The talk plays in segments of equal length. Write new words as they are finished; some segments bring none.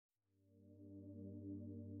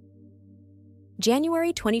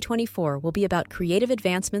January 2024 will be about creative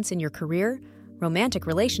advancements in your career, romantic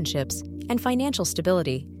relationships, and financial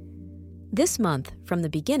stability. This month, from the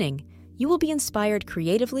beginning, you will be inspired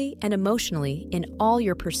creatively and emotionally in all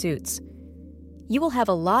your pursuits. You will have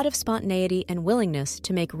a lot of spontaneity and willingness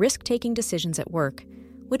to make risk-taking decisions at work,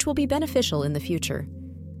 which will be beneficial in the future.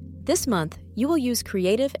 This month, you will use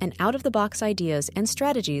creative and out-of-the-box ideas and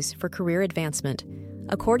strategies for career advancement,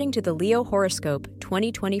 according to the Leo Horoscope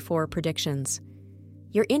 2024 predictions.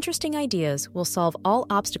 Your interesting ideas will solve all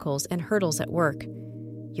obstacles and hurdles at work.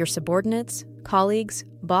 Your subordinates, colleagues,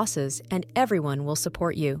 bosses, and everyone will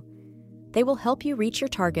support you. They will help you reach your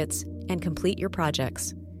targets and complete your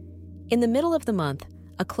projects. In the middle of the month,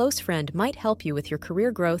 a close friend might help you with your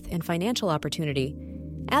career growth and financial opportunity,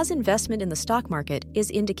 as investment in the stock market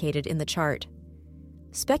is indicated in the chart.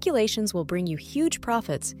 Speculations will bring you huge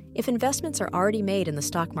profits if investments are already made in the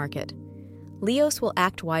stock market. Leos will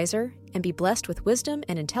act wiser and be blessed with wisdom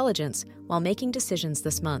and intelligence while making decisions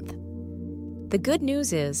this month. The good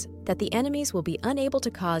news is that the enemies will be unable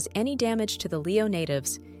to cause any damage to the Leo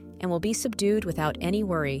natives and will be subdued without any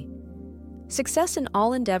worry. Success in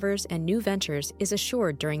all endeavors and new ventures is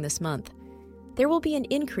assured during this month. There will be an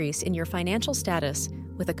increase in your financial status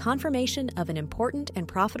with a confirmation of an important and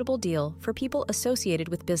profitable deal for people associated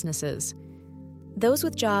with businesses. Those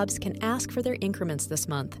with jobs can ask for their increments this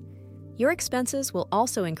month. Your expenses will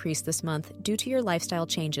also increase this month due to your lifestyle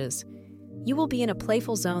changes. You will be in a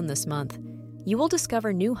playful zone this month. You will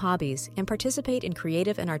discover new hobbies and participate in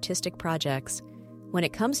creative and artistic projects. When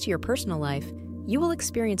it comes to your personal life, you will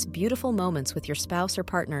experience beautiful moments with your spouse or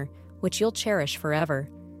partner, which you'll cherish forever.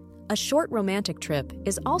 A short romantic trip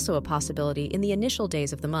is also a possibility in the initial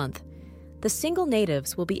days of the month. The single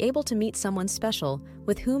natives will be able to meet someone special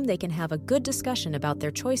with whom they can have a good discussion about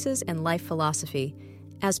their choices and life philosophy,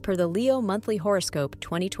 as per the Leo Monthly Horoscope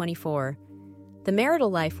 2024. The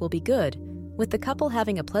marital life will be good, with the couple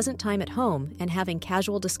having a pleasant time at home and having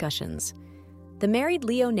casual discussions. The married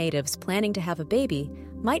Leo natives planning to have a baby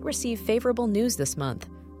might receive favorable news this month,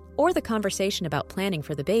 or the conversation about planning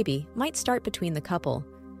for the baby might start between the couple.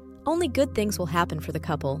 Only good things will happen for the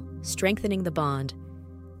couple, strengthening the bond.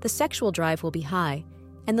 The sexual drive will be high,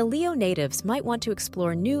 and the Leo natives might want to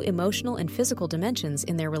explore new emotional and physical dimensions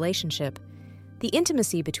in their relationship. The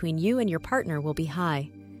intimacy between you and your partner will be high.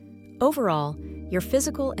 Overall, your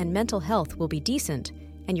physical and mental health will be decent,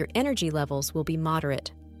 and your energy levels will be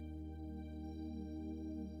moderate.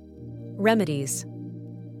 Remedies.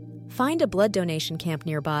 Find a blood donation camp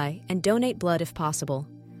nearby and donate blood if possible.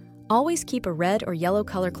 Always keep a red or yellow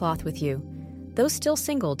color cloth with you. Those still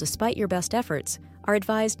single despite your best efforts are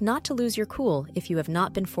advised not to lose your cool if you have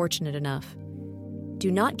not been fortunate enough.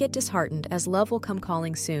 Do not get disheartened, as love will come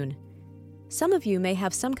calling soon. Some of you may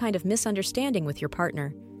have some kind of misunderstanding with your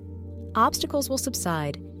partner. Obstacles will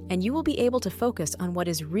subside, and you will be able to focus on what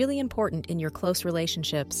is really important in your close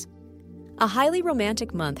relationships. A highly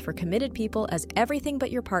romantic month for committed people, as everything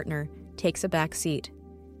but your partner takes a back seat.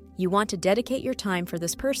 You want to dedicate your time for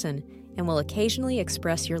this person and will occasionally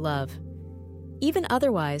express your love. Even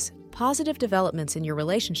otherwise, positive developments in your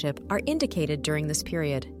relationship are indicated during this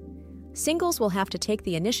period. Singles will have to take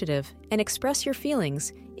the initiative and express your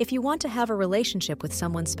feelings if you want to have a relationship with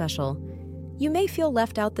someone special. You may feel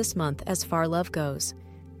left out this month as far love goes.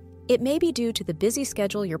 It may be due to the busy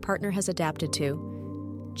schedule your partner has adapted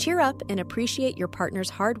to. Cheer up and appreciate your partner's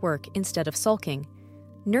hard work instead of sulking.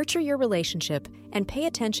 Nurture your relationship and pay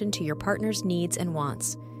attention to your partner's needs and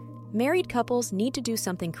wants. Married couples need to do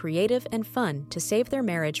something creative and fun to save their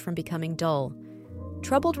marriage from becoming dull.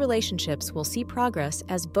 Troubled relationships will see progress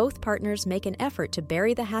as both partners make an effort to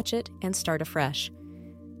bury the hatchet and start afresh.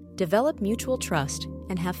 Develop mutual trust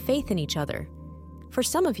and have faith in each other. For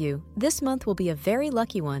some of you, this month will be a very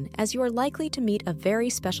lucky one, as you are likely to meet a very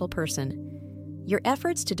special person. Your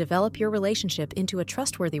efforts to develop your relationship into a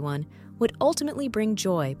trustworthy one would ultimately bring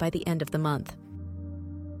joy by the end of the month.